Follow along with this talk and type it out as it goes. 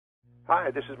Hi,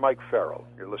 this is Mike Farrell.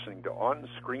 You're listening to On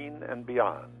Screen and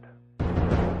Beyond.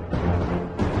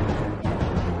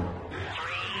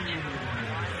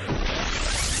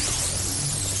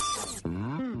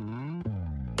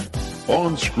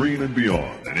 On Screen and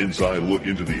Beyond, an inside look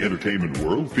into the entertainment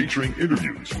world featuring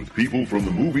interviews with people from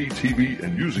the movie, TV,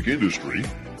 and music industry,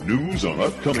 news on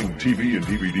upcoming TV and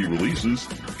DVD releases,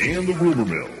 and the rumor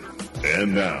mill.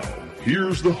 And now,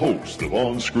 here's the host of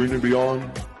On Screen and Beyond,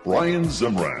 Brian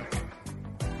Zemrak.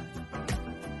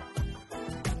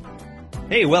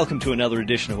 Hey, welcome to another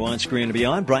edition of On Screen and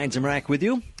Beyond. Brian Zemrak with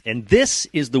you. And this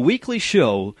is the weekly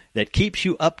show that keeps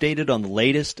you updated on the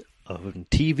latest of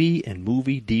TV and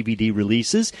movie DVD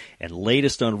releases and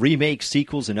latest on remakes,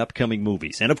 sequels, and upcoming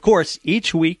movies. And of course,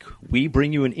 each week we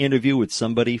bring you an interview with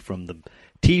somebody from the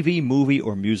TV, movie,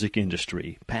 or music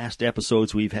industry. Past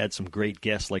episodes, we've had some great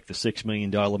guests like the $6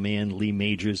 Million Man, Lee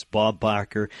Majors, Bob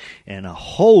Barker, and a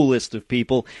whole list of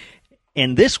people.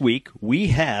 And this week, we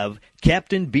have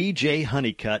Captain B.J.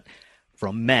 Honeycutt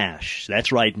from MASH.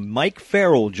 That's right, Mike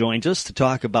Farrell joins us to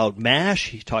talk about MASH.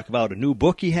 He talked about a new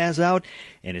book he has out,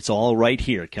 and it's all right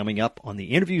here, coming up on the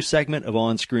interview segment of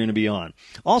On Screen and Beyond.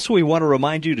 Also, we want to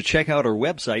remind you to check out our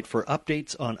website for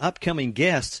updates on upcoming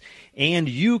guests, and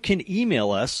you can email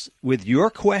us with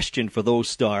your question for those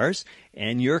stars,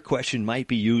 and your question might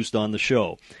be used on the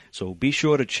show. So be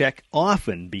sure to check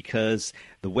often, because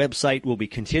the website will be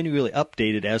continually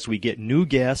updated as we get new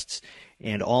guests.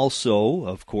 And also,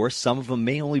 of course, some of them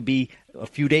may only be a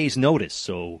few days' notice,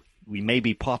 so we may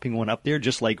be popping one up there.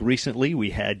 Just like recently,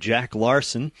 we had Jack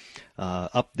Larson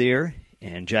up there.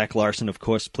 And Jack Larson, of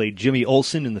course, played Jimmy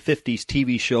Olsen in the 50s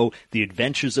TV show The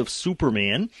Adventures of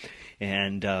Superman.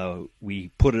 And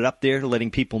we put it up there letting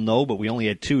people know, but we only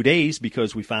had 2 days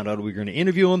because we found out we were going to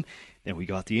interview him. Then we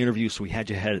got the interview, so we had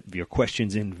to have your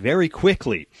questions in very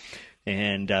quickly.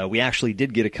 And we actually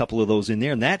did get a couple of those in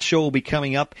there, and that show will be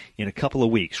coming up in a couple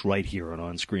of weeks right here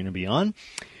on Screen and Beyond.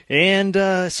 And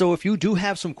so if you do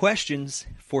have some questions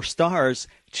for stars,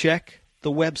 check the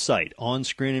website,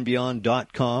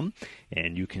 onscreenandbeyond.com,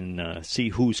 and you can see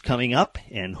who's coming up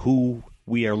and who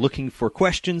we are looking for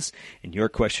questions, and your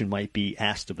question might be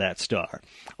asked of that star.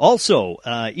 Also,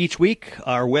 each week,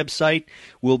 our website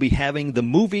will be having the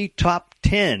movie Top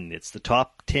 10. It's the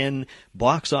top 10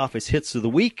 box office hits of the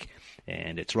week.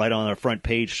 And it's right on our front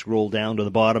page. Scroll down to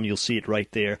the bottom. You'll see it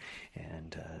right there.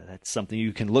 And that's something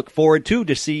you can look forward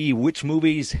to see which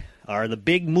movies are the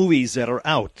big movies that are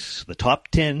out. The top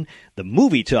 10, the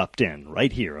movie top 10,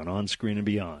 right here on Screen and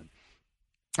Beyond.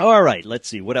 All right, let's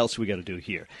see. What else we got to do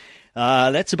here?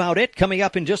 That's about it. Coming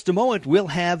up in just a moment, we'll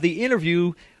have the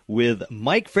interview with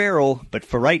Mike Farrell. But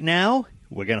for right now,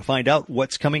 we're going to find out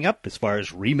what's coming up as far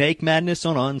as Remake Madness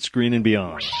on Screen and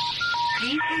Beyond.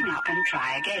 Please hang up and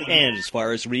try again. And as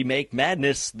far as Remake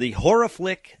Madness, the horror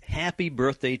flick Happy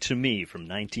Birthday to Me from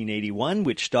 1981,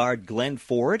 which starred Glenn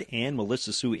Ford and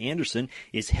Melissa Sue Anderson,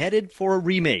 is headed for a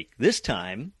remake, this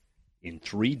time in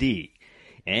 3D.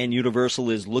 And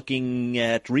Universal is looking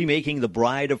at remaking The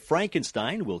Bride of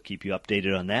Frankenstein. We'll keep you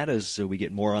updated on that as we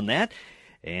get more on that.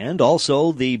 And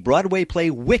also, the Broadway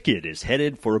play Wicked is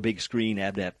headed for a big screen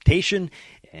adaptation.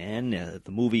 And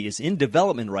the movie is in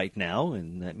development right now,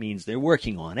 and that means they're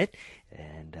working on it.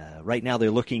 And right now they're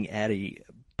looking at a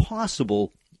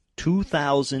possible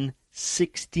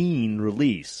 2016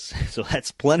 release. So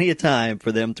that's plenty of time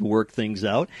for them to work things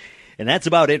out. And that's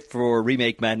about it for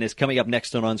Remake Madness. Coming up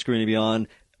next on Screen and Beyond,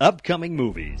 upcoming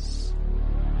movies.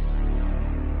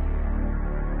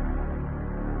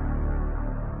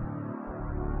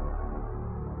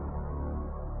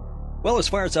 Well, as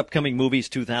far as upcoming movies,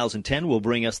 2010 will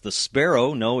bring us The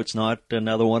Sparrow. No, it's not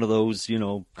another one of those,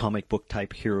 comic book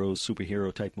type heroes,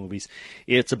 superhero type movies.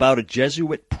 It's about a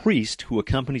Jesuit priest who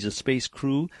accompanies a space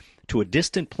crew to a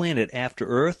distant planet after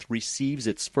Earth receives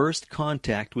its first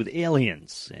contact with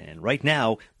aliens. And right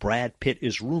now, Brad Pitt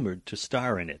is rumored to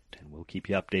star in it. And we'll keep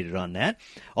you updated on that.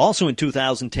 Also in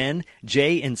 2010,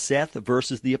 Jay and Seth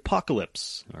versus the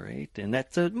Apocalypse. All right, and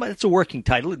that's a working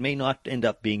title. It may not end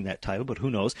up being that title, but who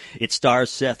knows? It stars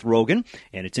Seth Rogen,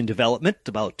 and it's in development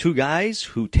about two guys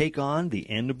who take on the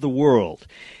end of the world.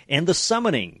 And The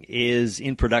Summoning is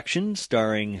in production,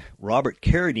 starring Robert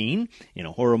Carradine in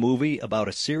a horror movie about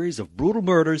a series of brutal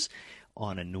murders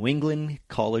on a New England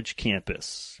college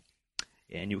campus.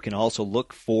 And you can also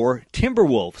look for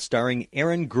Timberwolf, starring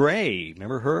Erin Gray.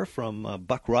 Remember her from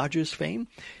Buck Rogers fame?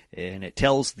 And it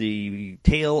tells the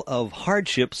tale of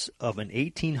hardships of an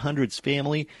 1800s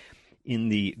family in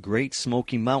the Great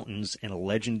Smoky Mountains and a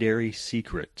legendary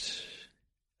secret.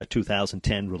 A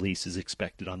 2010 release is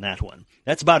expected on that one.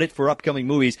 That's about it for upcoming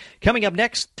movies. Coming up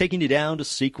next, taking you down to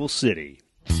Sequel City.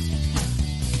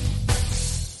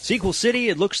 Sequel City,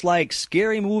 it looks like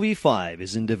Scary Movie 5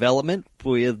 is in development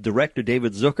with director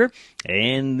David Zucker,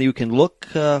 and you can look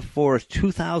for a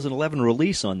 2011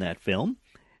 release on that film.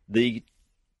 The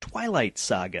Twilight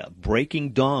Saga,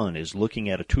 Breaking Dawn, is looking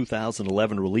at a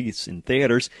 2011 release in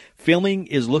theaters. Filming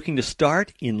is looking to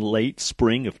start in late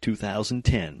spring of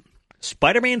 2010.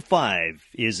 Spider-Man 5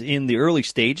 is in the early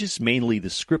stages, mainly the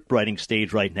script writing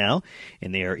stage right now,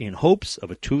 and they are in hopes of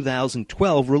a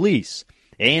 2012 release.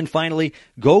 And finally,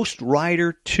 Ghost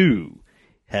Rider 2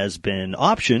 has been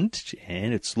optioned,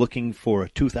 and it's looking for a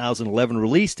 2011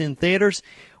 release in theaters,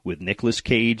 with Nicolas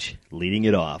Cage leading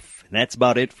it off. And that's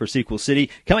about it for Sequel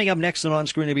City. Coming up next on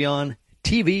Screen and Beyond,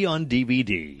 TV on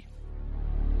DVD.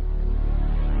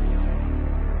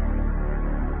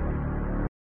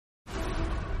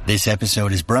 This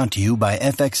episode is brought to you by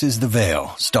FX's The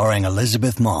Veil, starring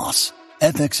Elizabeth Moss.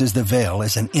 FX's The Veil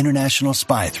is an international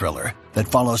spy thriller that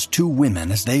follows two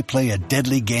women as they play a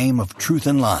deadly game of truth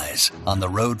and lies on the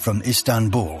road from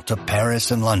Istanbul to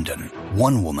Paris and London.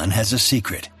 One woman has a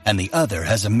secret, and the other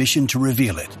has a mission to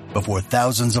reveal it before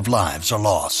thousands of lives are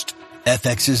lost.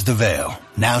 FX's The Veil,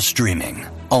 now streaming,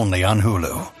 only on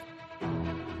Hulu.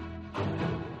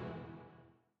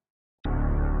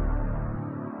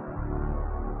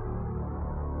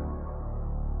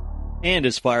 And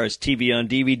as far as TV on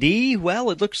DVD,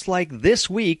 well, it looks like this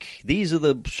week, these are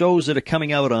the shows that are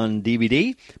coming out on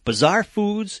DVD. Bizarre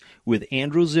Foods with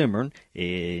Andrew Zimmern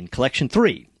in Collection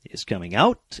 3 is coming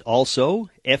out.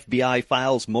 Also, FBI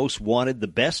Files Most Wanted, the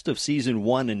best of Season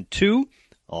 1 and 2.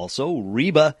 Also,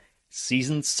 Reba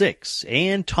Season 6,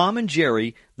 and Tom and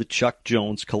Jerry, the Chuck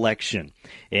Jones Collection.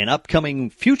 And upcoming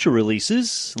future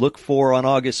releases, look for on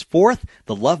August 4th,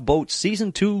 The Love Boat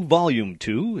Season 2, Volume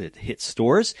 2, it hits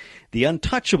stores. The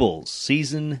Untouchables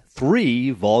Season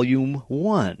 3, Volume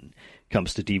 1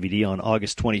 comes to DVD on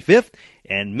August 25th.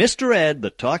 And Mr. Ed, the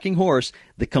Talking Horse,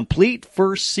 the complete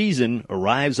first season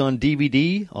arrives on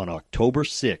DVD on October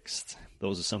 6th.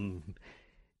 Those are some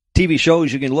TV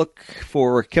shows you can look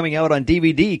for coming out on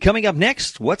DVD. Coming up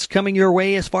next, what's coming your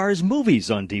way as far as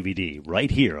movies on DVD, right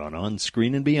here on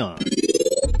Screen and Beyond.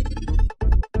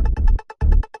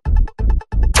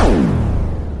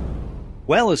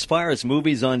 Well, as far as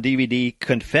movies on DVD,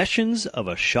 Confessions of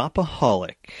a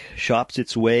Shopaholic shops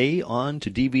its way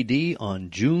onto DVD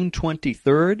on June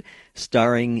 23rd,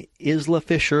 starring Isla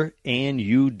Fisher and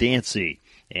Hugh Dancy.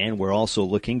 And we're also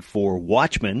looking for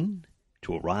Watchmen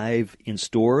to arrive in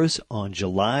stores on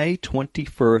July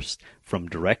 21st from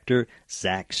director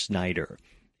Zack Snyder.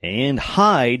 And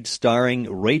Hyde,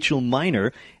 starring Rachel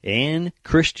Miner and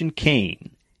Christian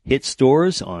Kane, hit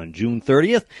stores on June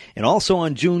 30th. And also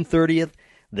on June 30th,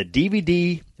 the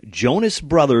DVD Jonas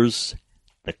Brothers,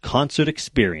 The Concert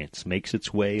Experience, makes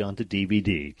its way onto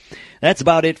DVD. That's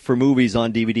about it for movies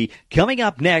on DVD. Coming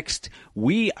up next,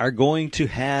 we are going to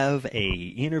have a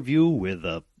interview with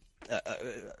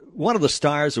one of the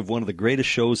stars of one of the greatest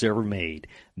shows ever made,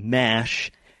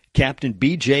 MASH, Captain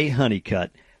B.J.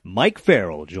 Honeycutt. Mike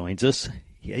Farrell joins us.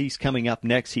 He's coming up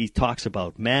next. He talks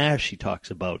about MASH. He talks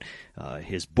about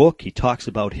his book. He talks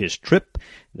about his trip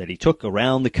that he took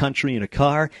around the country in a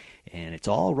car. And it's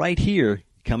all right here,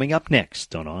 coming up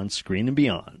next on Screen and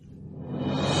Beyond.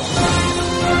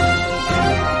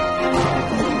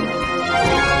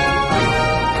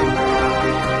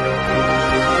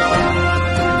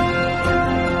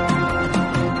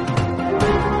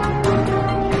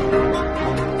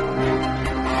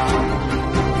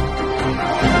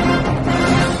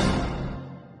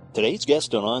 Today's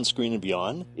guest on Screen and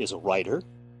Beyond is a writer,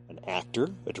 an actor,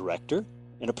 a director,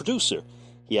 and a producer.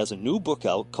 He has a new book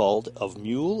out called Of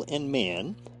Mule and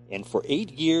Man, and for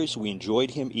 8 years we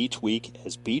enjoyed him each week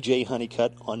as B.J.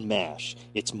 Honeycutt on MASH.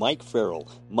 It's Mike Farrell.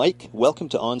 Mike, welcome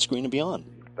to On Screen and Beyond.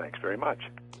 Thanks very much.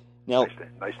 Now,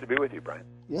 nice to be with you, Brian.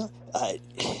 Yeah.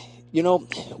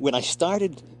 When I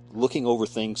started looking over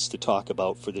things to talk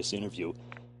about for this interview,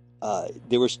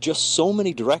 there was just so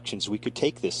many directions we could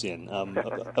take this in.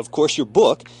 Of course, your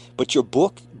book, but your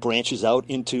book branches out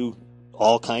into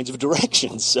all kinds of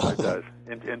directions. So. It does.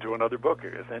 Into another book,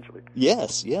 essentially.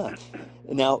 Yes, yeah.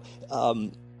 Now,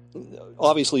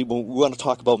 obviously, we want to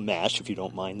talk about MASH, if you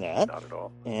don't mind that. Not at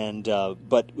all. And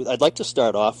but I'd like to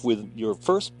start off with your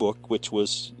first book, which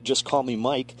was Just Call Me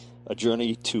Mike, A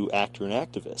Journey to Actor and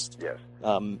Activist. Yes.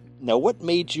 Now, what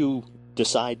made you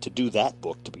decide to do that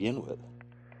book to begin with?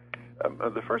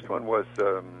 The first one was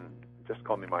Just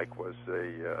Call Me Mike was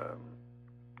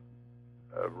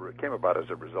came about as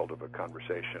a result of a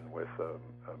conversation with a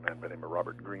man by the name of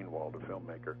Robert Greenwald, a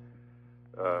filmmaker,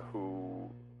 who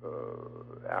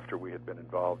after we had been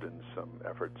involved in some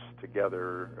efforts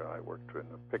together, I worked in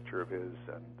a picture of his,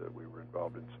 and we were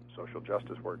involved in some social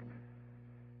justice work.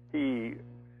 He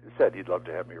said he'd love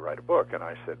to have me write a book, and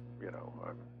I said,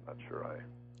 I'm not sure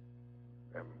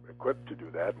I am equipped to do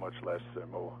that, much less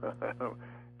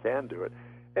can do it.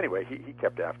 Anyway, he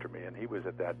kept after me, and he was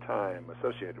at that time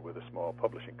associated with a small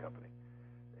publishing company.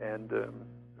 And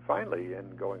finally,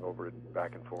 in going over it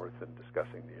back and forth and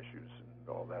discussing the issues and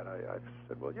all that, I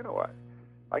said, well,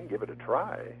 I can give it a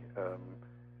try.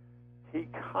 He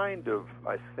kind of,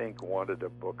 I think, wanted a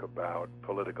book about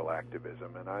political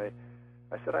activism, and I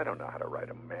said, I don't know how to write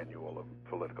a manual of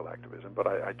political activism, but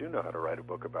I do know how to write a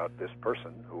book about this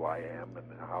person, who I am, and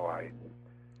how I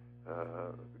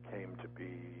came to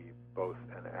be both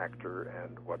an actor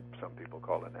and what some people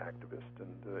call an activist.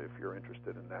 And if you're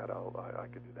interested in that, I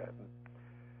could do that. And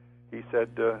he said,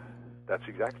 that's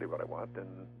exactly what I want, and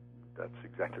that's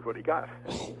exactly what he got.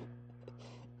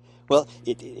 Well,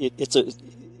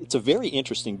 it's a very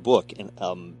interesting book, and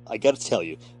I got to tell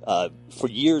you, for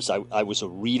years I was a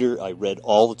reader. I read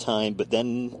all the time, but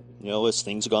then as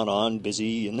things gone on,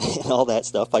 busy and all that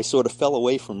stuff, I sort of fell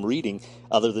away from reading,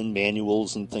 other than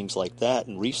manuals and things like that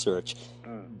and research.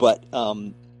 But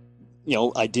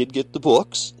I did get the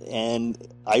books, and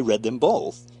I read them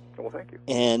both. Well, thank you.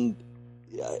 And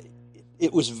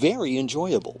it was very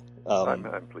enjoyable. I'm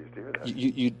pleased to hear that.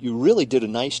 You really did a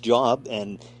nice job,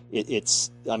 and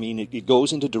it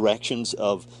goes into directions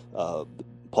of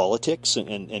politics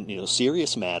and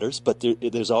serious matters, but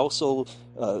there's also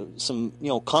some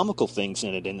comical things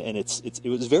in it, and it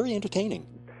was very entertaining.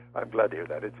 I'm glad to hear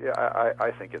that.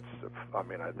 I think it's.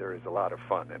 There is a lot of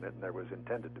fun in it, and there was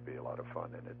intended to be a lot of fun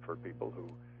in it for people who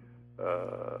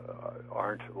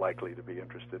aren't likely to be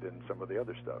interested in some of the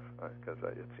other stuff. Because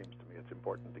it seems to me it's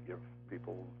important to give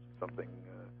people something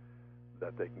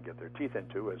that they can get their teeth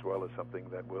into, as well as something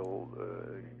that will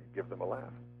give them a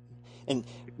laugh. And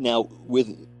now,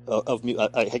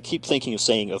 I keep thinking of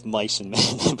saying of mice and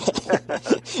men.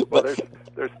 Well,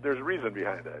 there's reason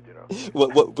behind that,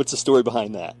 What's the story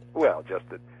behind that? Well, just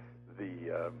that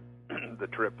the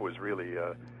trip was really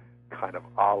kind of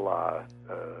a la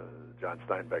John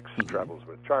Steinbeck's Travels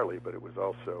with Charlie, but it was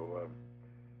also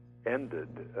ended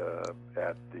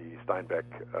at the Steinbeck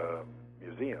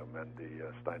Museum and the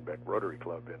Steinbeck Rotary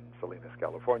Club in Salinas,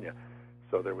 California.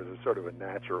 So there was a sort of a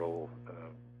natural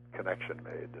connection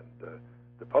made, and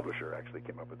the publisher actually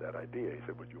came up with that idea. He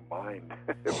said, "Would you mind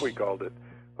if we called it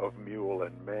Of Mule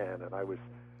and Man?" And I was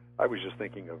just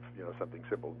thinking of something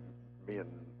simple, me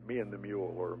and the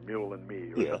mule, or Mule and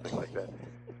Me, or something like that.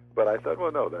 But I thought,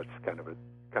 well, no, that's kind of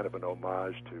an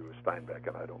homage to Steinbeck,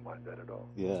 and I don't mind that at all.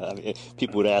 Yeah,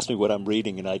 people would ask me what I'm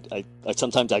reading, and I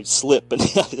sometimes I'd slip, and I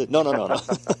said, no.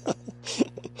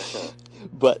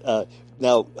 But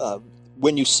now,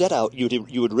 when you set out, you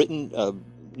had written,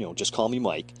 Just Call Me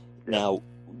Mike. Yeah. Now,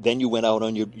 then you went out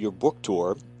on your book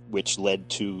tour, which led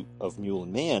to Of Mule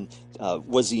and Man.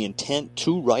 Was the intent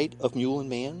to write Of Mule and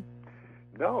Man?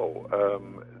 No,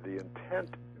 the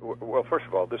intent. Well, first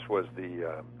of all, this was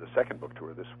the second book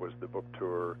tour. This was the book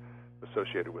tour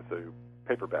associated with the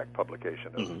paperback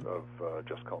publication of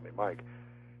Just Call Me Mike.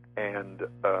 And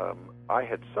I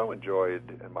had so enjoyed,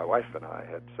 and my wife and I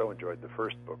had so enjoyed the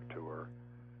first book tour.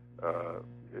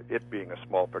 It being a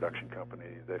small production company,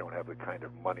 they don't have the kind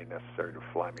of money necessary to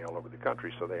fly me all over the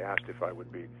country, so they asked if I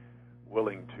would be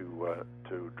willing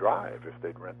to drive, if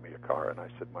they'd rent me a car. And I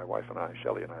said, my wife and I,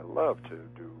 Shelley and I, love to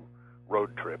do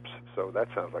road trips, so that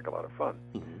sounds like a lot of fun.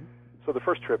 Mm-hmm. So the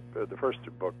first trip, the first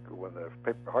book, when the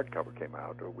hardcover came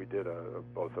out, we did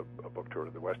both a book tour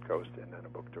of the West Coast and then a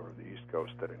book tour of the East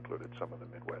Coast that included some of the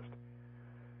Midwest.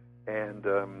 And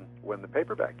when the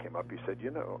paperback came up, he said,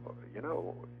 you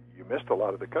missed a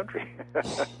lot of the country.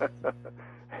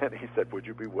 And he said, would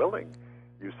you be willing?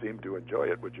 You seem to enjoy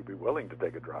it. Would you be willing to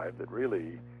take a drive that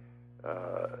really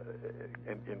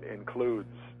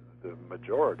includes the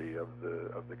majority of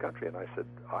the country? And I said,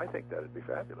 I think that'd be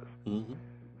fabulous. Mm-hmm.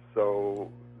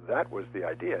 So that was the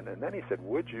idea. And then he said,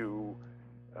 would you,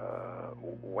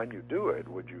 when you do it,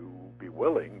 would you be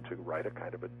willing to write a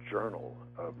kind of a journal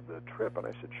of the trip? And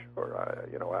I said, sure.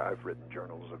 I've written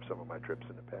journals of some of my trips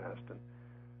in the past, and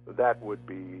that would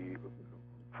be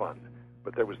fun.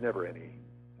 But there was never any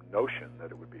notion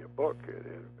that it would be a book.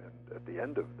 And at the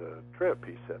end of the trip,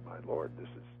 he said, my Lord, this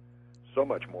is so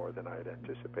much more than I had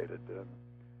anticipated.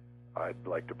 I'd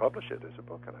like to publish it as a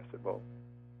book. And I said, well,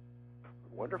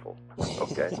 wonderful.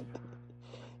 Okay.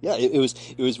 Yeah, it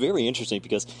was very interesting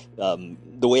because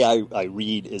the way I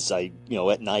read is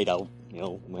at night I'll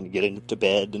when you get into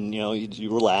bed and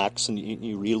you relax and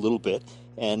you read a little bit,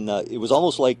 and it was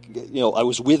almost like I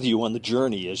was with you on the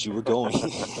journey as you were going.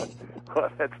 Well,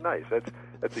 that's nice.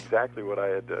 That's exactly what I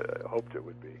had hoped it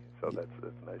would be. So that's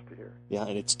nice to hear. Yeah,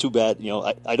 and it's too bad.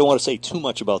 I don't want to say too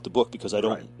much about the book because I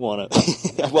don't want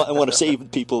to. I want to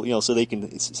save people, so they can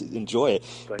enjoy it.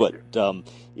 Thank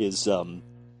you.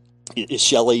 Is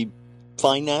Shelley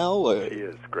fine now? Or? She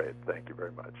is great. Thank you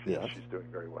very much. Yeah, she's doing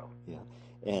very well. Yeah,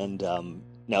 and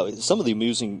now some of the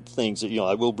amusing things that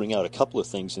I will bring out a couple of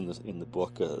things in the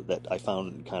book that I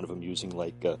found kind of amusing,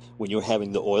 like when you're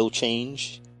having the oil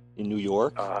change in New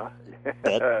York.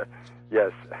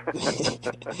 Yes.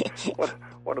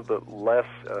 one of the less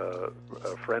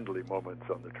friendly moments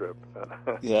on the trip.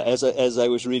 Yeah, as I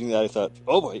was reading that, I thought,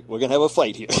 oh boy, we're going to have a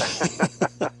fight here.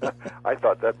 I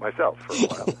thought that myself for a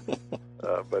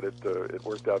while, but it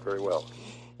worked out very well.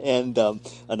 And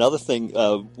another thing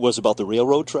was about the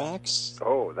railroad tracks.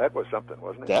 Oh, that was something,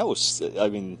 wasn't it? That was,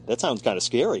 that sounds kind of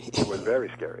scary. It was very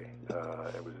scary.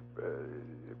 It was,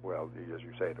 well, as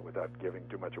you say, without giving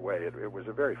too much away, it was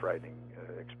a very frightening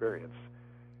experience.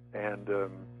 And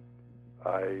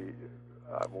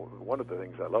one of the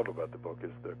things I love about the book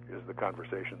is the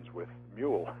conversations with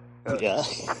Mule. Yeah.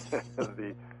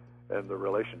 and the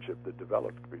relationship that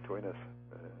developed between us.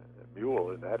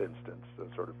 Mule, in that instance,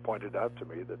 sort of pointed out to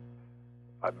me that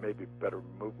I maybe better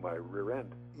move my rear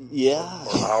end. Yeah.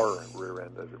 Or our rear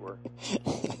end, as it were.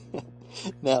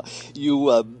 Now,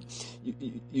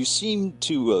 you seem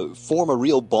to form a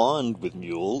real bond with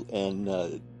Mule,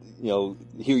 and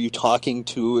hear you talking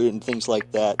to her and things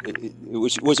like that.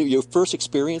 Was it your first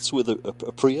experience with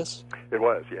a Prius? It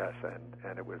was, yes,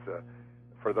 and it was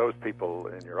for those people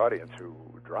in your audience who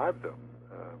drive them.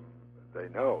 They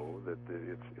know that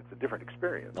it's a different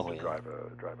experience to drive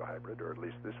a hybrid, or at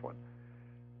least this one.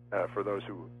 For those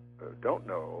who don't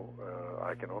know,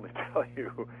 I can only tell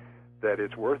you that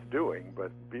it's worth doing,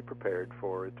 but be prepared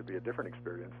for it to be a different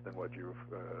experience than what you're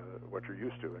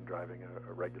used to in driving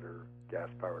a regular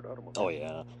gas-powered automobile. Oh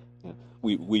yeah.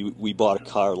 We bought a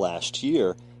car last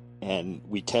year, and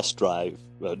we test drove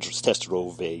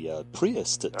a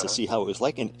Prius to see how it was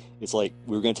like, and it's like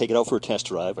we were going to take it out for a test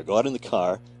drive. I got in the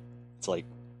car. It's like,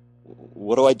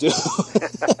 what do I do?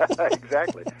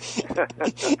 Exactly.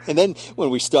 And then when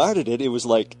we started it, it was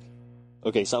like,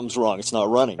 okay, something's wrong. It's not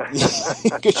running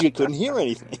because you couldn't hear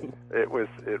anything. It was.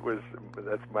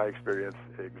 That's my experience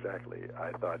exactly.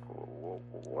 I thought,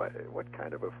 what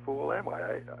kind of a fool am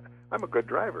I? I'm a good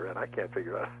driver, and I can't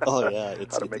figure out how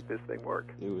to make this thing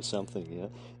work. It was something, yeah.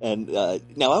 And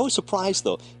now I was surprised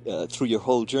though. Through your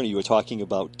whole journey, you were talking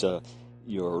about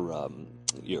your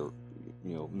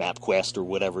MapQuest or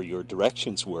whatever your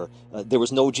directions were. There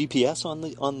was no GPS on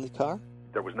the car?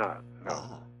 There was not.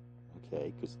 No.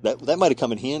 Okay, because that might have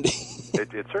come in handy.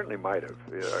 It certainly might have.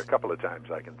 A couple of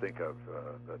times I can think of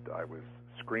that I was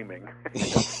screaming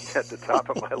at the top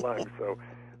of my lungs. So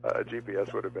a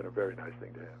GPS would have been a very nice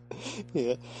thing to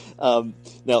have.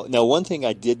 Yeah. Now, one thing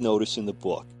I did notice in the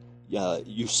book,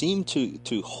 you seem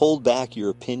to hold back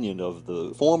your opinion of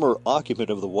the former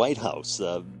occupant of the White House.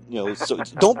 So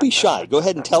don't be shy. Go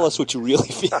ahead and tell us what you really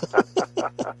feel.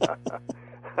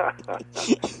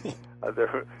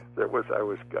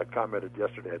 I commented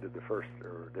yesterday. I did the first,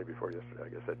 or day before yesterday, I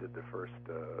guess I did the first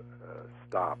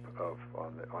stop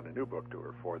on a new book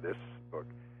tour for this book,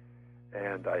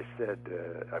 and I said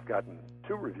I've gotten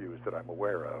 2 reviews that I'm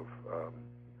aware of.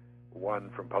 One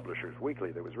from Publishers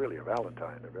Weekly that was really a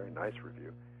Valentine, a very nice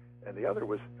review, and the other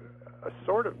was a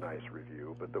sort of nice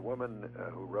review, but the woman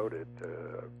who wrote it,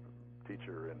 a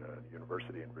teacher in a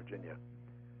university in Virginia,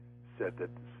 said that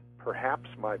perhaps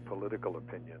my political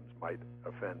opinions might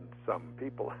offend some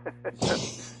people.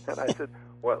 And I said,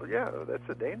 well, yeah, that's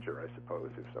a danger, I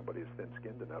suppose, if somebody is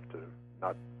thin-skinned enough to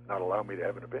not allow me to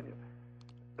have an opinion.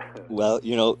 Well,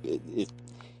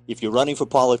 if you're running for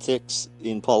politics,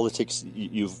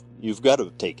 you've got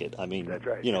to take it. I mean, that's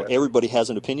right, everybody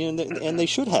has an opinion, and they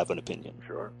should have an opinion.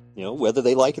 Sure. Whether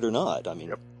they like it or not. I mean,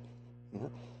 yep.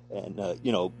 And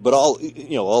but all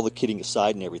the kidding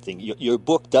aside and everything, your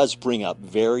book does bring up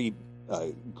very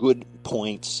good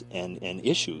points and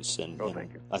issues, and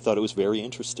thank you. I thought it was very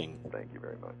interesting. Thank you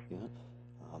very much. Yeah.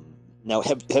 Now,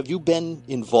 have you been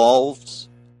involved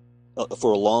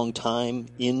for a long time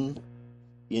in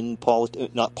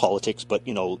not politics, but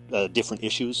different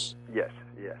issues? Yes.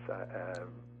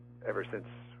 Ever since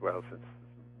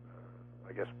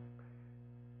I guess,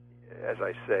 as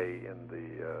I say in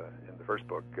the first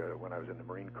book, when I was in the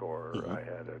Marine Corps, I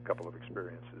had a couple of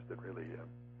experiences that really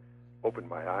opened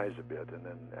my eyes a bit, and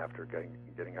then after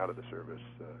getting out of the service,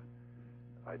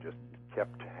 I just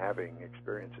kept having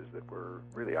experiences that were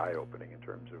really eye-opening in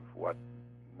terms of what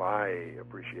my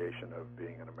appreciation of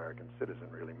being an American citizen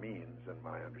really means, and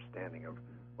my understanding of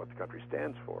what the country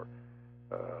stands for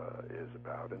is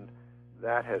about. And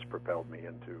that has propelled me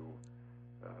into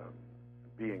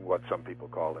being what some people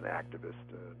call an activist,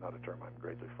 not a term I'm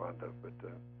greatly fond of, but...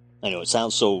 I know, it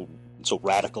sounds so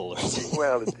radical.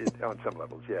 Well, on some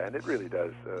levels, yeah, and it really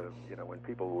does. When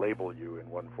people label you in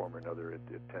one form or another, it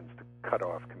tends to cut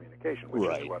off communication, which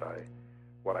right. is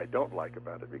what I don't like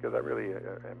about it, because I really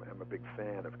am a big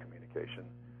fan of communication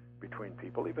between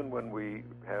people, even when we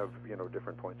have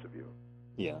different points of view.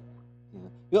 Yeah.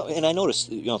 And I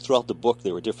noticed throughout the book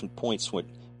there were different points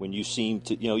when you seemed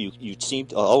to you seemed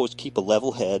to always keep a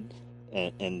level head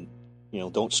and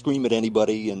don't scream at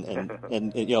anybody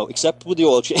and except with the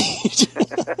oil change.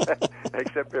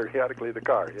 Except periodically the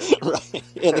car, yes. Right,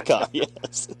 in the car,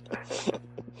 yes.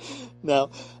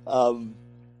 Now,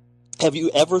 have you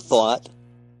ever thought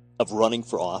of running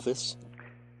for office?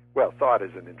 Well, thought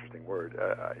is an interesting word.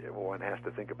 One has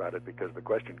to think about it because the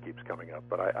question keeps coming up,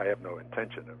 but I have no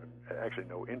intention of, actually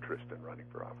no interest in running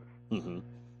for office. Mm-hmm.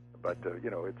 But,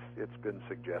 it's been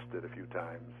suggested a few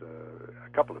times, a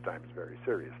couple of times very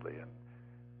seriously, and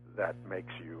that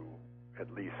makes you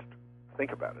at least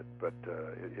think about it, but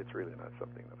it's really not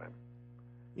something that I'm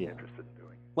interested in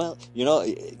doing. Well,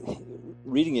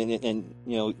 reading it, and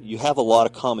you have a lot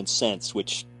of common sense,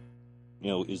 which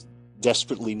is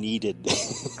desperately needed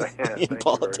in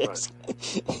politics.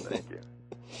 Thank you.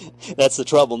 That's the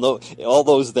trouble. No, all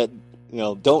those that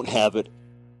don't have it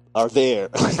are there.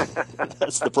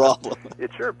 That's the problem. It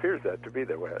sure appears to be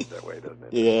that way, doesn't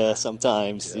it? Yeah,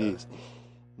 sometimes. Yeah.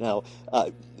 Now,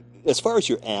 as far as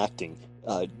your acting,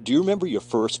 do you remember your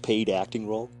first paid acting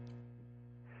role?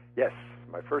 Yes,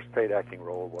 my first paid acting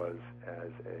role was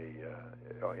as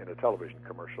in a television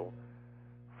commercial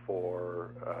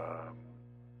for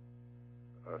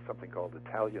something called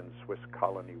Italian Swiss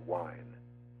Colony Wine.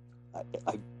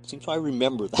 I seem to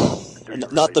remember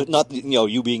that. Not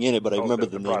you being in it, but I remember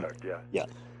the name. Product. Yeah. Yeah.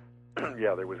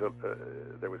 Yeah, there was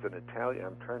an Italian.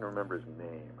 I'm trying to remember his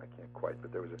name. I can't quite,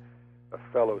 but there was a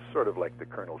fellow sort of like the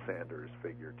Colonel Sanders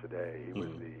figure today. He was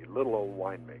the little old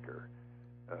winemaker,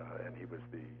 and he was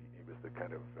the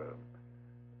kind of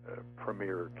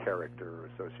premier character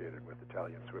associated with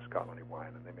Italian Swiss Colony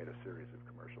Wine, and they made a series of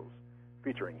commercials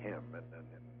featuring him. And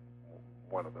in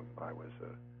one of them, I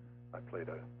played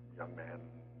a young man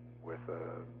with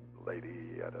a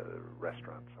lady at a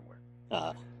restaurant somewhere.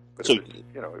 But so,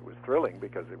 it was thrilling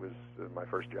because it was my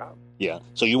first job. Yeah.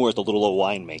 So you weren't the little old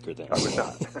winemaker then. I was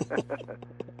not.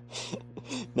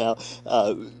 Now,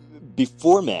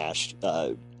 before MASH,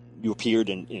 you appeared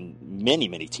in many,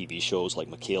 many TV shows like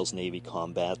McHale's Navy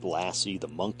Combat, Lassie, The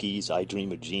Monkees, I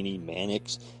Dream of Jeannie,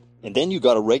 Mannix, and then you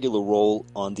got a regular role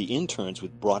on The Interns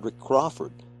with Broderick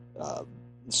Crawford,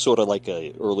 sort of like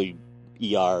a early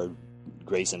ER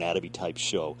Grey's Anatomy type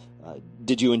show.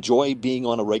 Did you enjoy being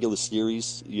on a regular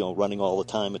series, running all the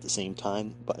time at the same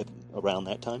time, around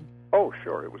that time? Oh,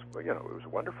 sure. It was, it was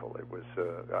wonderful. It was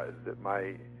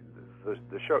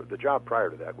the job prior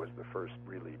to that was the first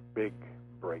really big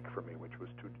break for me, which was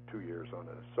two years on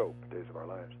a soap, Days of Our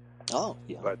Lives. Oh,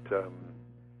 yeah. But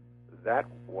that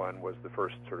one was the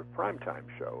first sort of primetime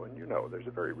show, and there's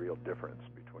a very real difference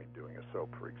between doing a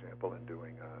soap, for example, and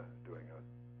doing a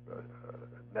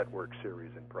network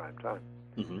series in prime time.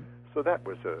 Mm-hmm. So that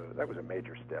was a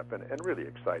major step and really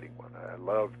exciting one. I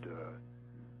loved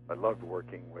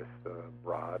working with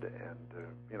Brod and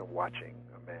watching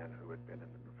a man who had been in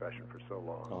the profession for so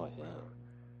long. Oh,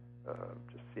 yeah.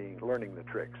 Just learning the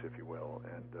tricks, if you will,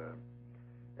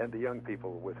 and the young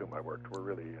people with whom I worked were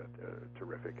really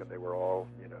terrific, and they were all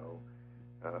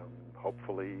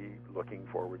hopefully looking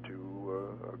forward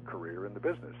to a career in the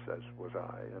business, as was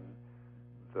I. And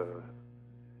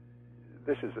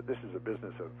this is a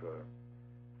business of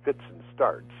fits and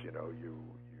starts. You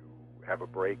have a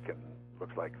break and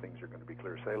looks like things are going to be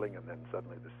clear sailing, and then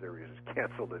suddenly the series is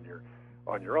canceled and you're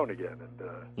on your own again. And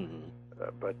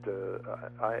but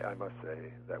I must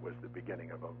say that was the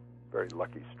beginning of a very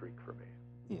lucky streak for me.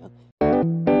 Yeah.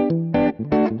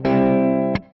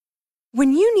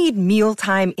 When you need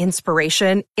mealtime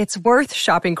inspiration, it's worth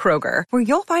shopping Kroger, where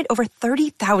you'll find over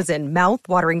 30,000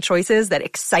 mouth-watering choices that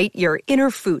excite your inner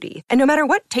foodie. And no matter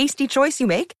what tasty choice you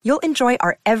make, you'll enjoy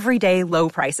our everyday low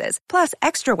prices, plus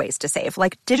extra ways to save,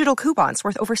 like digital coupons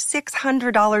worth over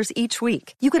 $600 each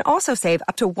week. You can also save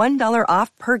up to $1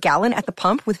 off per gallon at the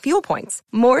pump with fuel points.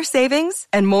 More savings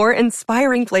and more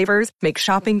inspiring flavors make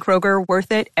shopping Kroger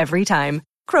worth it every time.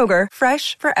 Kroger,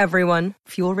 fresh for everyone.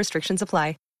 Fuel restrictions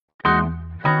apply.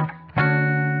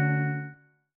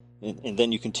 And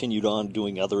then you continued on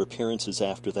doing other appearances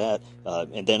after that,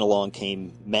 and then along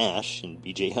came MASH and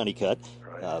B.J. Honeycutt.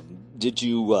 Right.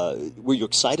 Were you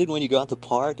excited when you got the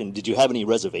part, and did you have any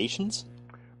reservations?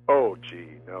 Oh, gee,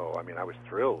 no. I mean, I was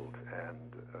thrilled, and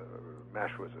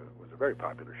MASH was a very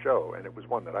popular show, and it was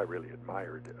one that I really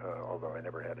admired, although I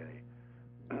never had any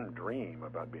dream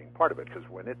about being part of it, because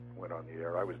when it went on the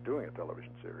air, I was doing a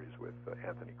television series with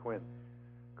Anthony Quinn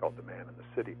called The Man in the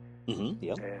City,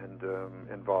 and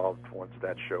involved, once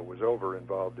that show was over,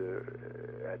 involved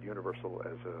at Universal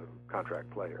as a contract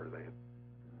player. They had,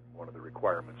 one of the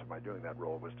requirements of my doing that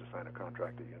role was to sign a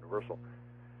contract at Universal.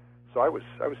 So I was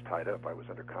tied up. I was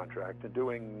under contract and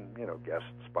doing, guest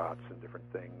spots and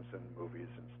different things and movies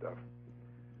and stuff.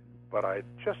 But I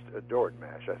just adored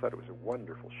MASH. I thought it was a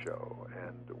wonderful show.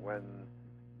 And when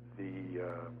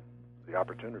the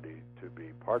opportunity to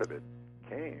be part of it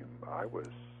came, I was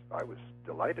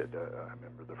delighted. I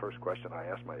remember the first question I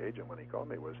asked my agent when he called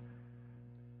me was,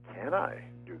 "Can I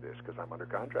do this? Because I'm under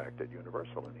contract at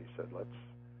Universal." And he said,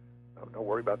 "Don't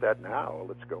worry about that now.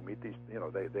 Let's go meet these."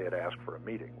 They had asked for a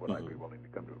meeting. Would I be willing to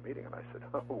come to a meeting? And I said,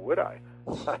 "Oh, would I?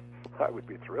 I would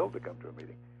be thrilled to come to a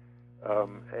meeting."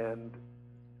 And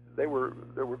they were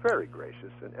very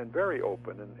gracious and very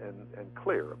open and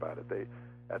clear about it.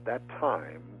 At that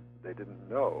time, they didn't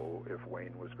know if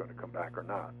Wayne was going to come back or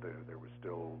not. There was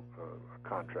still a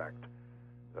contract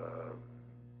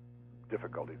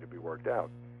difficulty to be worked out.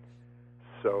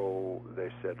 So they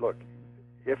said, "Look,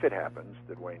 if it happens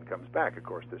that Wayne comes back, of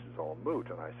course, this is all moot."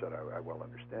 And I said, I well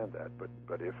understand that,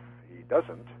 but if he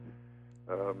doesn't,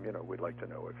 we'd like to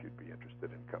know if you'd be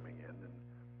interested in coming in. And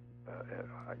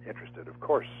interested, of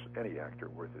course, any actor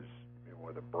with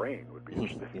a brain would be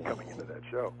interested in coming into that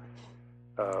show.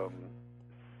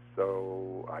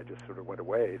 So I just sort of went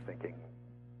away thinking,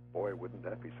 boy, wouldn't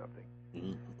that be something?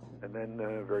 Mm-hmm. And then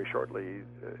very shortly,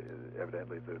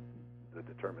 evidently the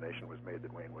determination was made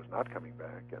that Wayne was not coming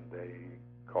back, and they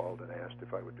called and asked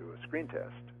if I would do a screen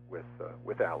test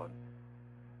with Alan.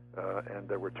 And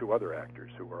there were two other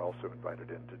actors who were also invited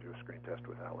in to do a screen test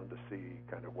with Alan to see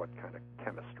kind of what kind of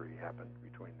chemistry happened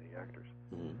between the actors.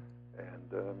 Mm-hmm.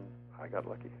 And I got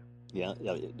lucky. Yeah,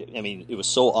 I mean, it was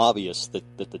so obvious that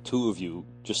the two of you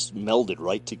just melded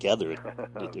right together.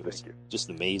 It was just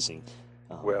amazing.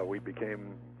 Well, we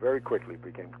very quickly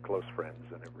became close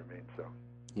friends, and it remained so.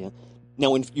 Yeah.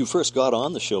 Now, when you first got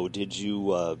on the show, did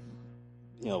you,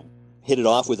 hit it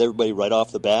off with everybody right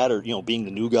off the bat, or being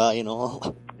the new guy and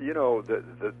all?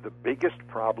 The biggest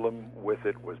problem with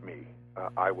it was me.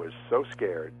 I was so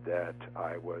scared that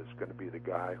I was going to be the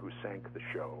guy who sank the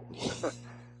show.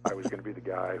 I was going to be the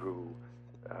guy who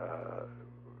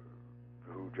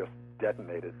just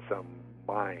detonated some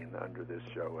mine under this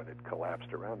show and it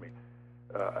collapsed around me.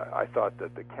 I thought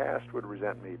that the cast would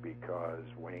resent me because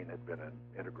Wayne had been an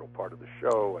integral part of the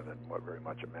show and then very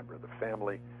much a member of the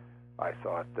family. I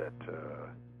thought that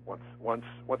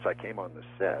once I came on the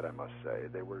set, I must say,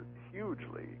 they were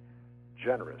hugely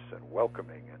generous and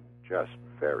welcoming and just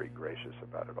very gracious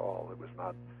about it all. It was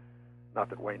not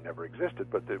that Wayne never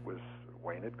existed, but it was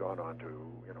Wayne had gone on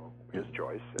to his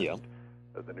choice. And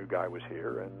the new guy was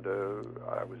here, and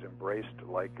I was embraced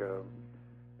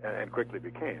and quickly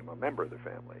became a member of the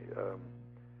family.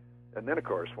 And then, of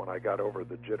course, when I got over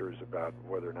the jitters about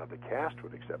whether or not the cast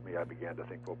would accept me, I began to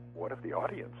think, well, what if the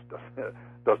audience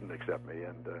doesn't accept me?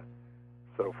 And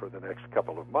so for the next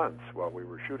couple of months, while we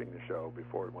were shooting the show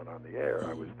before it went on the air,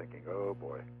 I was thinking, oh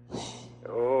boy,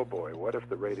 what if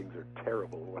the ratings are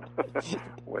terrible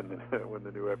when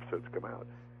the new episodes come out?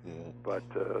 Yeah. But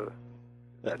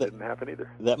that didn't happen either.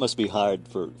 That must be hard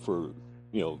for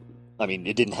I mean,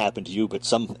 it didn't happen to you, but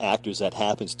some actors that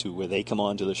happens to, where they come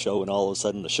onto the show and all of a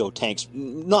sudden the show tanks,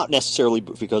 not necessarily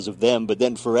because of them, but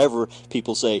then forever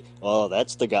people say, "Oh,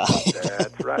 that's the guy."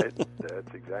 That's right.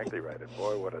 That's exactly right. And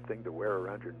boy, what a thing to wear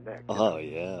around your neck. Oh,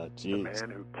 yeah, geez. The man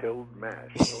who killed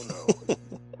MASH. Oh,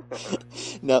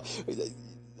 no. Now,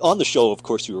 on the show, of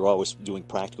course, you were always doing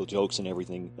practical jokes and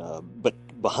everything, but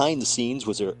behind the scenes,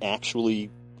 was there actually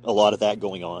a lot of that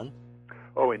going on?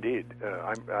 Oh, indeed.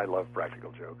 I love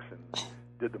practical jokes and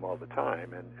did them all the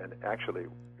time. And actually,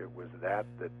 it was that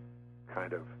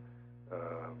kind of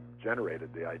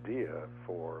generated the idea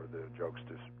for the jokes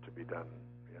to be done,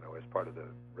 as part of the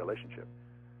relationship.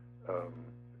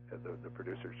 The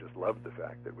producers just loved the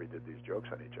fact that we did these jokes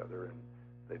on each other, and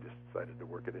they just decided to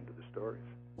work it into the stories.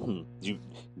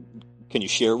 Can you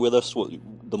share with us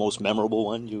the most memorable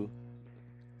one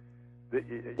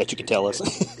that you can tell us?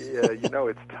 Yeah,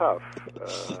 it's tough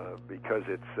because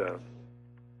it's a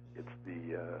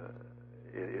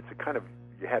kind of,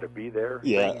 you had to be there.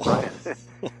 Yeah. Thing,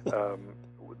 right?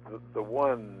 the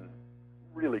one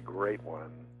really great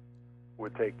one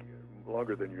would take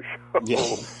longer than your show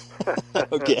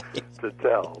Okay. to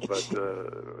tell. But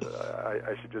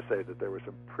I should just say that there were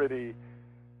some pretty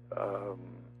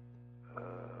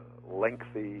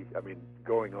lengthy, I mean,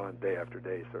 going on day after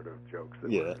day sort of jokes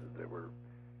that were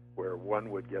where one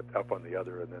would get up on the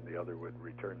other and then the other would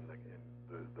return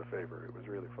the favor. It was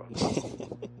really fun.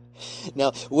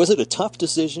 Now, was it a tough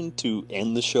decision to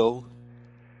end the show?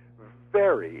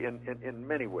 Very, in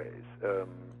many ways.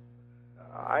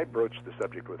 I broached the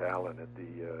subject with Alan at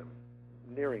the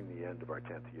nearing the end of our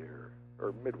 10th year,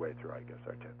 or midway through, I guess,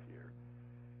 our 10th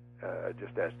year,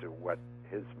 just as to what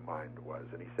his mind was,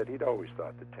 and he said he'd always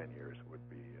thought that 10 years would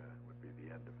be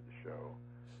the end of the show,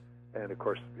 and of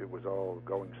course it was all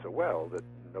going so well that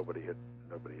nobody had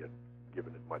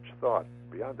given it much thought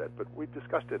beyond that. But we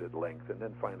discussed it at length, and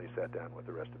then finally sat down with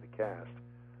the rest of the cast,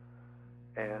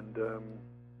 and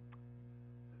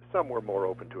some were more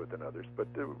open to it than others, but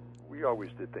we always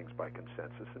did things by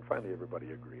consensus, and finally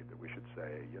everybody agreed that we should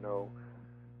say,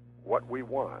 what we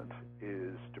want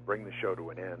is to bring the show to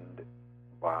an end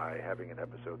by having an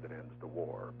episode that ends the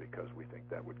war, because we think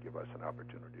that would give us an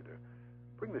opportunity to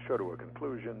bring the show to a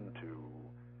conclusion, to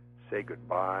say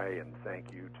goodbye and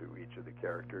thank you to each of the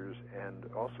characters, and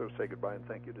also say goodbye and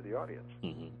thank you to the audience.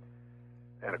 Mm-hmm.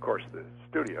 And of course, the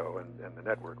studio and the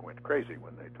network went crazy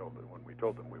when we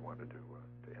told them we wanted to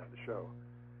end the show.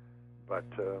 But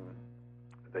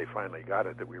they finally got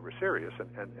it that we were serious,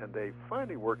 and they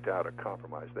finally worked out a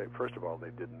compromise. First of all, they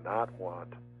did not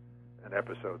want an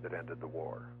episode that ended the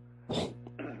war,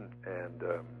 and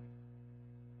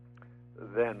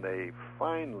then they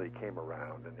finally came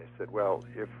around and they said, well,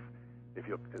 if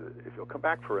you'll come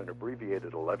back for an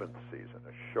abbreviated 11th season,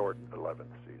 a short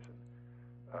 11th season,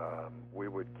 we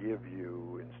would give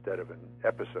you, instead of an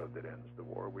episode that ends the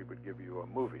war, we would give you a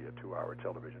movie, a 2-hour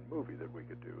television movie that we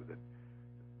could do that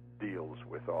deals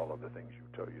with all of the things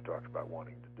you talked about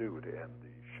wanting to do to end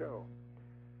the show.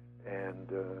 And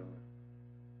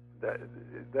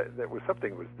that was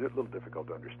something that was a little difficult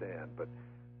to understand, but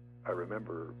I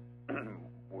remember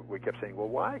we kept saying, well,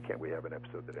 why can't we have an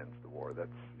episode that ends the war?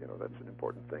 That's an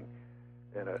important thing.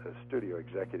 And a studio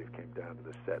executive came down to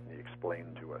the set and he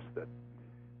explained to us that,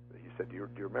 he said, do you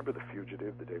remember The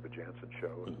Fugitive, the David Janssen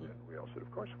show? And we all said,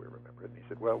 of course we remember it. And he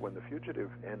said, well, when The Fugitive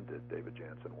ended, David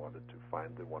Janssen wanted to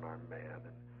find the one-armed man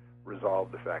and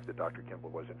resolve the fact that Dr. Kimball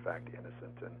was in fact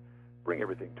innocent and bring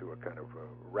everything to a kind of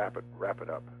wrap it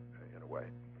up in a way.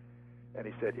 And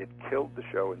he said it killed the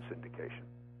show in syndication.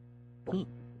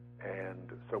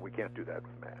 And so we can't do that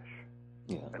with MASH.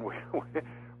 Yeah. And we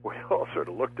all sort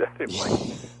of looked at him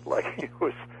like he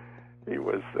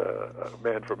was a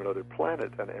man from another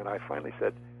planet. And I finally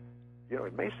said,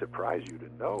 it may surprise you to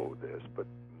know this, but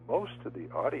most of the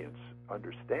audience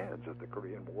understands that the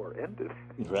Korean War ended.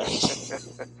 Right.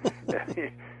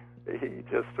 And he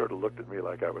just sort of looked at me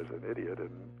like I was an idiot and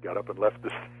got up and left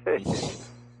the stage.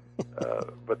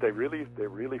 But they really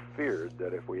feared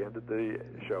that if we ended the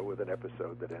show with an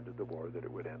episode that ended the war, that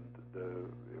it would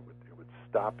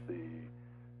stop the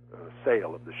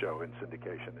sale of the show in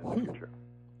syndication in the future.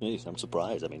 Yes, I'm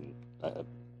surprised. I mean,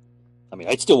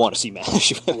 I'd still want to see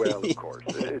MASH. Well, of course,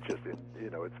 it's just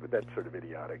it's that sort of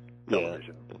idiotic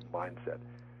television mindset.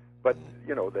 But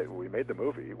we made the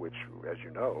movie, which, as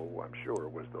you know, I'm sure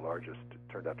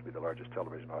turned out to be the largest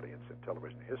television audience in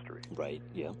television history. Right.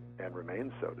 Yeah. And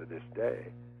remains so to this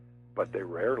day. But they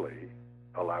rarely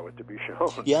allow it to be shown.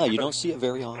 Yeah, you don't see it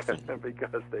very often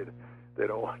because they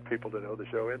don't want people to know the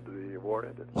show ended, the war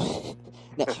ended.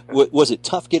 Now, was it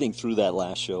tough getting through that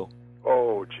last show?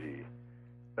 Oh, gee.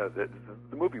 The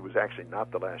movie was actually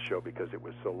not the last show because it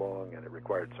was so long and it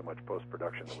required so much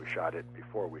post-production that we shot it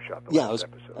before we shot the last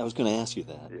episode. I was going to ask you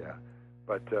that. Yeah,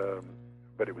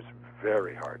 but it was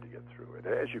very hard to get through it,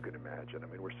 as you can imagine.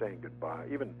 I mean, we're saying goodbye.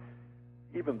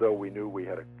 Even though we knew we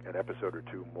had an episode or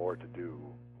two more to do,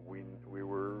 we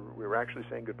were actually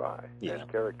saying goodbye as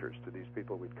characters to these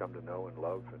people we'd come to know and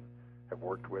love and have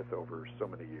worked with over so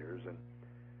many years.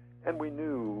 And we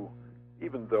knew,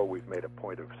 even though we've made a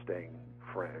point of staying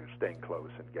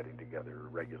close and getting together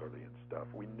regularly and stuff,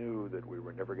 we knew that we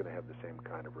were never going to have the same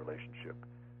kind of relationship,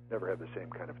 never have the same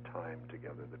kind of time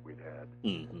together that we'd had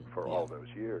for all those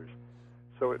years.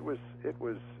 So it was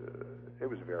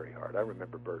very hard. I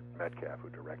remember Burt Metcalf, who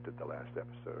directed the last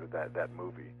episode, that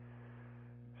movie,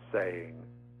 saying,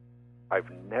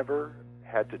 "I've never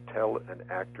had to tell an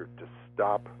actor to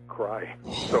stop crying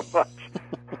so much."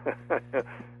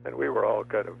 And we were all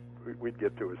kind of we'd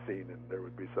get to a scene and there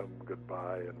would be some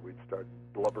goodbye, and we'd start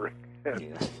blubbering, and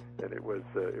it was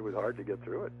hard to get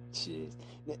through it. Jeez.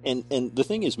 And the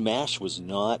thing is, MASH was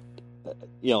not,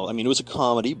 I mean, it was a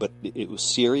comedy, but it was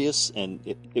serious, and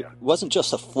it wasn't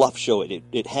just a fluff show.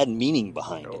 It had meaning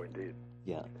behind it. Oh, indeed.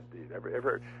 Yeah. Indeed.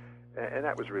 And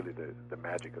that was really the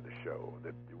magic of the show,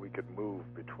 that we could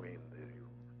move between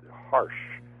the harsh,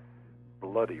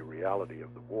 bloody reality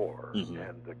of the war mm-hmm.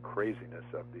 and the craziness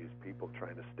of these people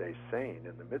trying to stay sane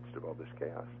in the midst of all this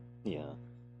chaos. Yeah.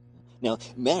 Now,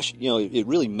 MASH, it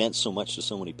really meant so much to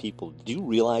so many people. Did you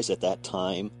realize at that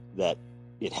time that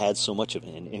it had so much of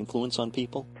an influence on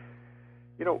people?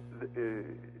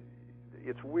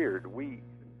 It's weird.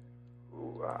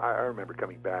 I remember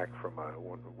coming back from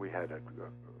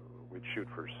we'd shoot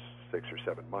for 6 or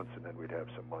 7 months, and then we'd have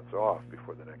some months off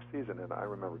before the next season. And I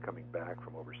remember coming back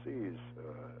from overseas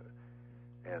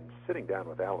and sitting down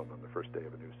with Alan on the first day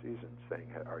of a new season,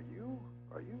 saying, "Are you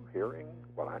hearing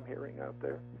what I'm hearing out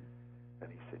there?"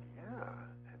 And he said, "Yeah."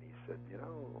 And he said,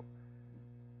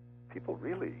 people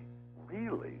really,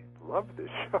 really love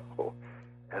this show,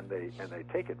 and they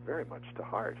take it very much to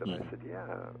heart. And I said,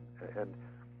 "Yeah." And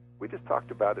we just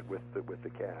talked about it with the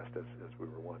cast as we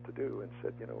were wont to do, and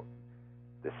said,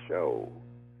 this show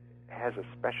has a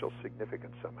special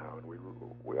significance somehow, and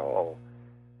we all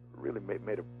really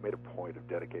made a point of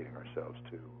dedicating ourselves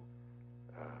to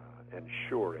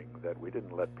ensuring that we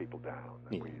didn't let people down,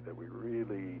 that we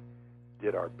really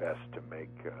did our best to make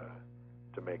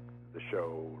the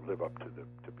show live up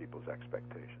to people's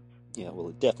expectations. Yeah, well,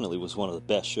 it definitely was one of the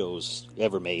best shows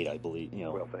ever made, I believe.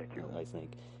 Well, thank you. I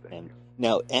think. Thank you.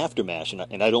 Now, after MASH,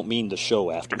 and I don't mean the show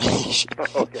after MASH,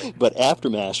 okay. but after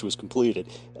MASH was completed,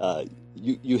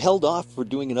 you held off for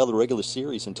doing another regular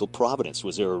series until Providence.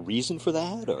 Was there a reason for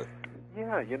that, or?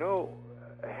 Yeah,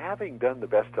 having done the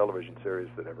best television series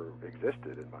that ever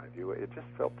existed, in my view, it just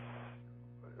felt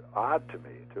odd to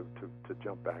me to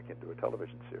jump back into a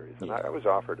television series. And I was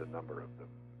offered a number of them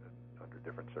under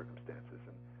different circumstances,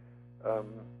 and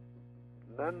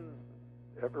none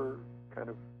ever kind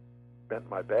of bent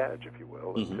my badge, if you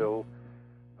will, mm-hmm. until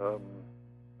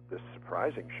this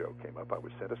surprising show came up. I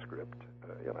was sent a script.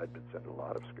 I'd been sent a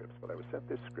lot of scripts, but I was sent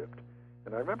this script.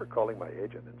 And I remember calling my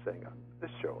agent and saying,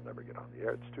 "This show will never get on the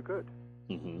air. It's too good."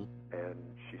 Mm-hmm.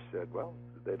 And she said, "Well,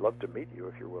 they'd love to meet you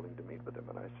if you're willing to meet with them."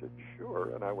 And I said,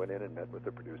 "Sure." And I went in and met with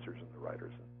the producers and the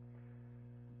writers. And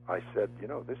I said,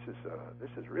 this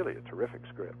is really a terrific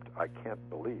script. I can't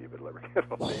believe it'll ever get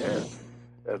on the air.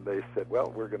 And they said, "Well,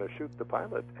 we're going to shoot the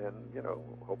pilot, and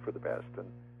hope for the best,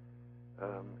 and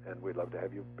we'd love to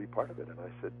have you be part of it." And I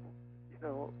said,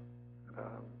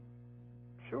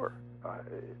 "Sure."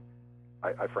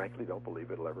 I frankly don't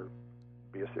believe it'll ever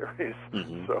be a series.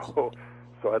 Mm-hmm.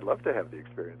 So I'd love to have the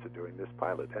experience of doing this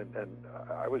pilot. And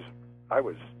I was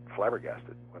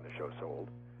flabbergasted when the show sold.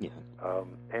 Yeah.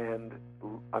 And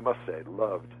I must say,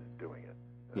 loved doing it.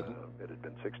 Yeah. It had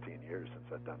been 16 years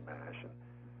since I'd done MASH, and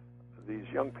these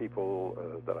young people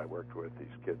that I worked with,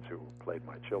 these kids who played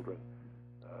my children,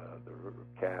 the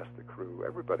cast, the crew,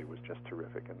 everybody was just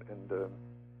terrific. And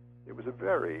it was a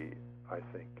very, I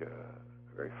think,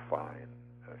 very fine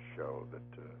show that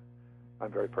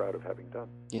I'm very proud of having done.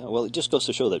 Yeah, well, it just goes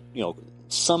to show that,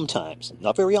 sometimes,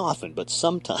 not very often, but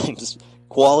sometimes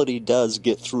quality does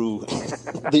get through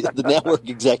the network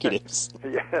executives.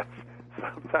 Yes,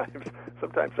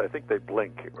 sometimes I think they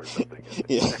blink or something.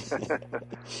 Yeah.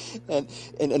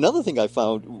 And another thing I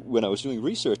found when I was doing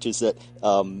research is that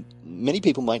many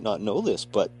people might not know this,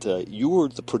 but you were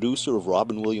the producer of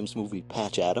Robin Williams' movie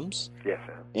Patch Adams. Yes,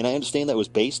 sir. And I understand that was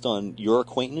based on your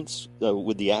acquaintance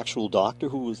with the actual doctor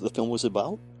who the film was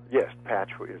about? Yes,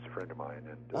 Patch is a friend of mine,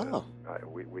 and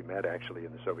we met actually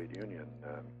in the Soviet Union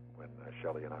when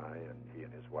Shelley and I and he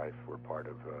and his wife were part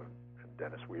of, and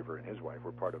Dennis Weaver and his wife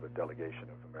were part of a delegation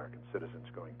of American citizens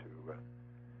going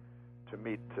to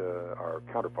meet our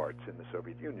counterparts in the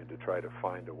Soviet Union to try to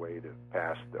find a way to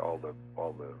pass all the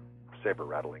saber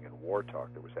rattling and war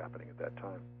talk that was happening at that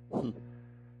time. Hmm.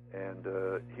 And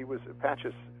he was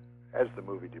Patches, as the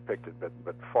movie depicted, but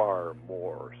far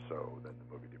more so than the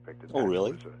movie depicted. Oh,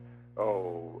 really? Was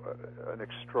an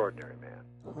extraordinary man,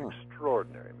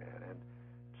 extraordinary man, and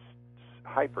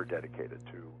hyper dedicated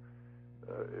to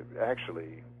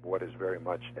actually what is very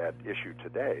much at issue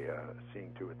today,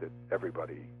 seeing to it that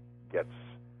everybody gets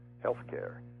health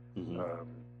care. Mm-hmm.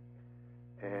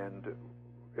 And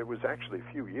it was actually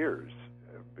a few years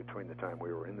between the time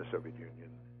we were in the Soviet Union,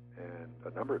 and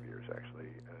a number of years actually,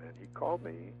 and he called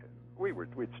me.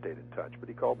 We'd stayed in touch, but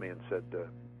he called me and said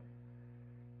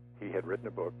he had written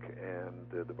a book, and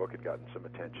the book had gotten some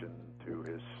attention to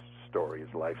his story,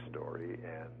 his life story,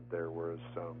 and there were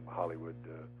some Hollywood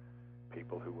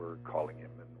people who were calling him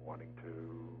and wanting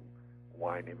to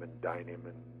wine him and dine him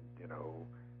and,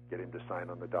 get him to sign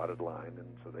on the dotted line,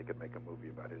 and so they could make a movie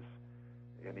about his.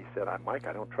 And he said, Mike,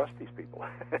 I don't trust these people.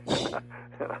 And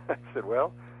I said,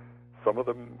 well, some of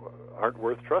them aren't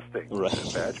worth trusting, right,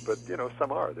 Patch, but,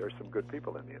 some are. There's some good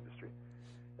people in the industry.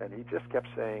 And he just kept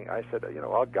saying, I said,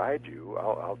 I'll guide you.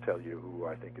 I'll tell you who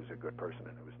I think is a good person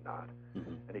and who's not.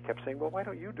 Mm-hmm. And he kept saying, well, why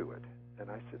don't you do it?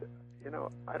 And I said,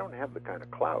 I don't have the kind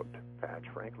of clout, Patch,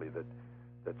 frankly, that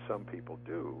some people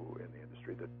do in the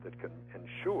industry that can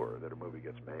ensure that a movie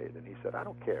gets made. And he said, I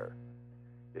don't care.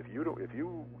 If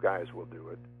you guys will do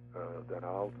it, then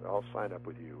I'll sign up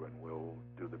with you and we'll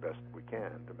do the best we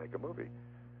can to make a movie.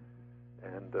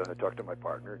 And I talked to my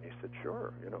partner, and he said,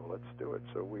 sure, let's do it.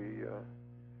 So we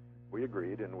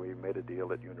agreed, and we made a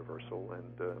deal at Universal,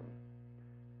 and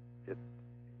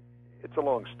it's a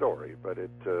long story, but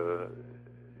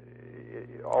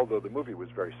although the movie was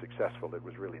very successful, it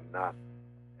was really not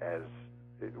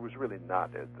the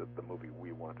movie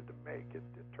we wanted to make. It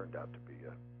turned out to be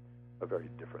a very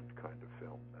different kind of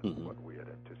film than what we had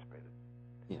anticipated.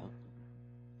 Yeah.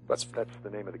 But that's the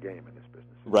name of the game in this business.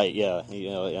 Right, yeah.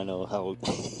 I know how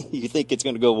you think it's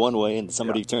going to go one way, and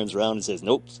somebody turns around and says,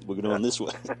 nope, we're going this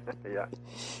way. Yeah.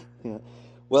 Yeah.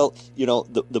 Well,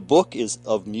 the book is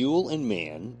Of Mule and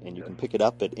Man, and you can pick it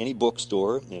up at any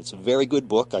bookstore. And it's a very good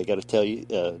book. I got to tell you,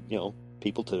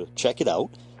 people to check it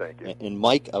out. Thank you. And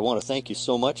Mike, I want to thank you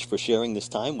so much for sharing this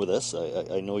time with us.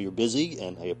 I know you're busy,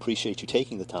 and I appreciate you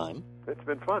taking the time. It's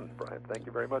been fun, Brian. Thank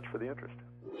you very much for the interest.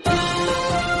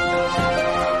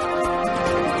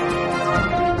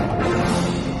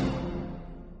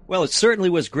 Well, it certainly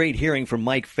was great hearing from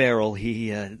Mike Farrell.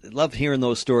 He loved hearing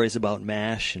those stories about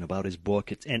MASH and about his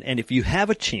book. And if you have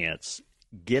a chance,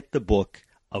 get the book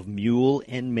Of Mule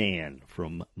and Man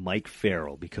from Mike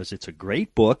Farrell, because it's a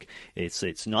great book.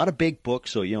 It's not a big book,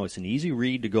 so it's an easy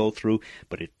read to go through,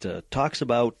 but it talks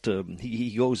about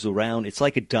he goes around. It's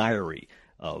like a diary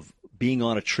of being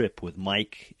on a trip with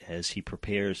Mike as he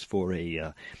prepares for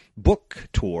a book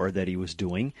tour that he was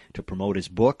doing to promote his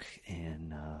book,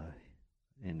 and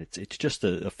it's just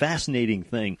a fascinating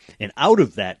thing. And out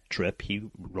of that trip, he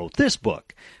wrote this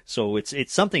book. So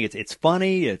it's something. It's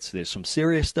funny. There's some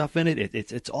serious stuff in it.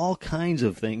 It's all kinds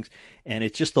of things, and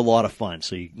it's just a lot of fun.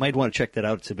 So you might want to check that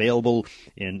out. It's available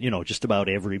in just about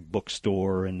every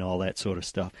bookstore and all that sort of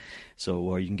stuff. So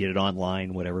or you can get it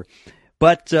online, whatever.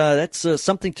 But that's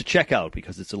something to check out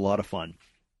because it's a lot of fun.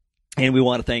 And we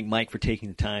want to thank Mike for taking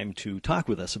the time to talk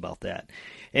with us about that.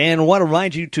 And I want to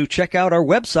remind you to check out our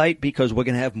website because we're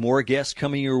going to have more guests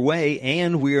coming your way.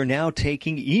 And we are now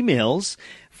taking emails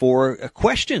for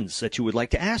questions that you would like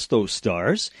to ask those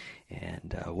stars.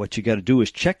 And what you got to do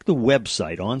is check the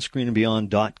website,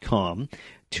 onscreenandbeyond.com,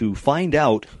 to find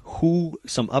out who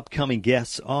some upcoming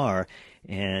guests are.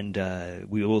 And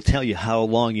we will tell you how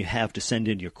long you have to send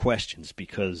in your questions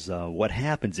because what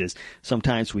happens is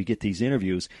sometimes we get these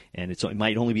interviews and it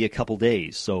might only be a couple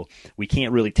days. So we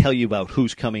can't really tell you about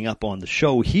who's coming up on the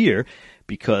show here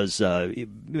because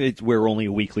we're only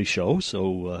a weekly show.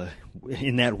 So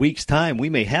in that week's time, we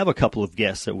may have a couple of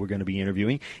guests that we're going to be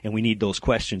interviewing, and we need those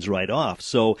questions right off.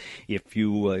 So if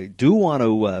you do want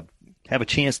to have a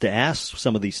chance to ask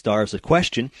some of these stars a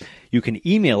question, you can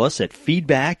email us at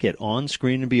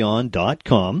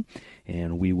feedback@onscreenandbeyond.com,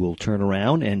 and we will turn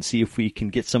around and see if we can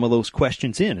get some of those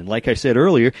questions in. And like I said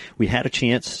earlier, we had a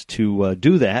chance to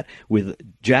do that with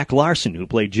Jack Larson, who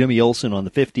played Jimmy Olsen on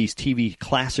the 50s TV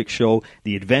classic show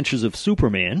The Adventures of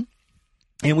Superman.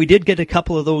 And we did get a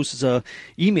couple of those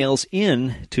emails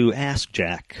in to ask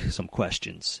Jack some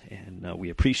questions, and we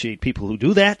appreciate people who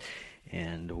do that.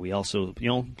 And we also,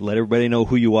 let everybody know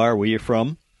who you are, where you're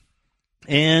from,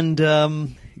 and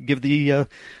give the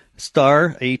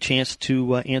star a chance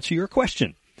to answer your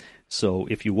question. So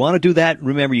if you want to do that,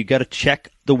 remember you got to check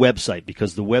the website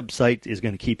because the website is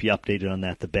going to keep you updated on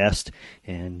that the best,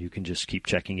 and you can just keep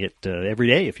checking it every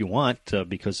day if you want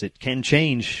because it can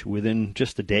change within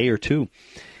just a day or two.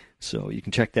 So you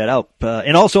can check that out.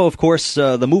 And also, of course,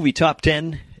 the movie Top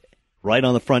 10. Right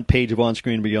on the front page of On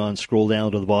Screen and Beyond, scroll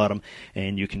down to the bottom,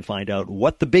 and you can find out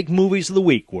what the big movies of the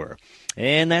week were.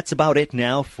 And that's about it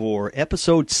now for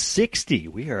episode 60.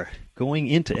 We are going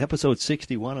into episode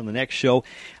 61 on the next show.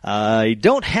 I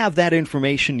don't have that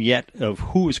information yet of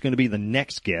who is going to be the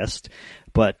next guest,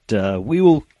 but we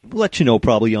will let you know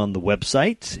probably on the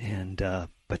website. And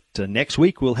but next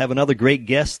week we'll have another great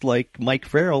guest like Mike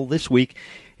Farrell this week,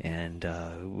 and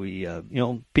we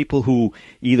people who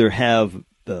either have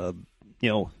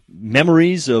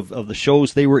memories of the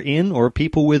shows they were in, or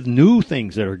people with new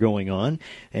things that are going on.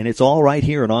 And it's all right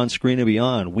here on Screen and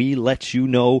Beyond. We let you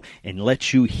know and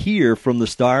let you hear from the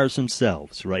stars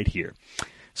themselves right here.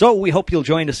 So we hope you'll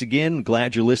join us again.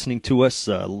 Glad you're listening to us.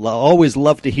 Always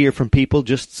love to hear from people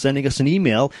just sending us an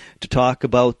email to talk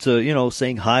about,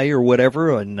 saying hi or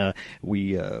whatever. And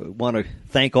we want to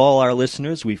thank all our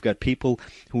listeners. We've got people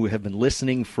who have been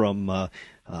listening from,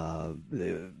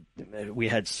 we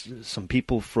had some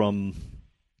people from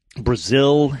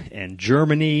Brazil and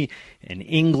Germany and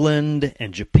England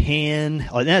and Japan.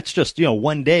 And that's just,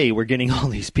 one day we're getting all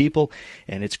these people,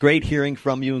 and it's great hearing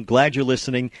from you. Glad you're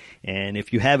listening. And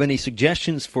if you have any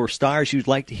suggestions for stars you'd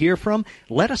like to hear from,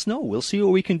 let us know. We'll see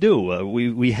what we can do.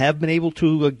 We have been able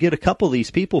to get a couple of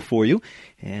these people for you,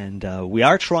 and we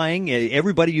are trying.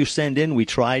 Everybody you send in, we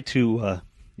try to,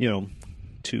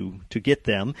 to get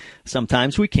them.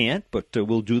 Sometimes we can't, but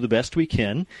we'll do the best we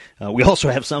can. We also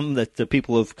have some that the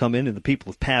people have come in and the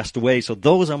people have passed away, so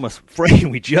those I'm afraid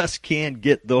we just can't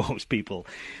get those people.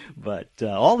 But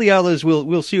all the others,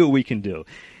 we'll see what we can do.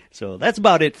 So that's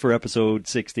about it for episode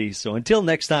 60. So until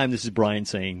next time, this is Brian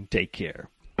saying take care.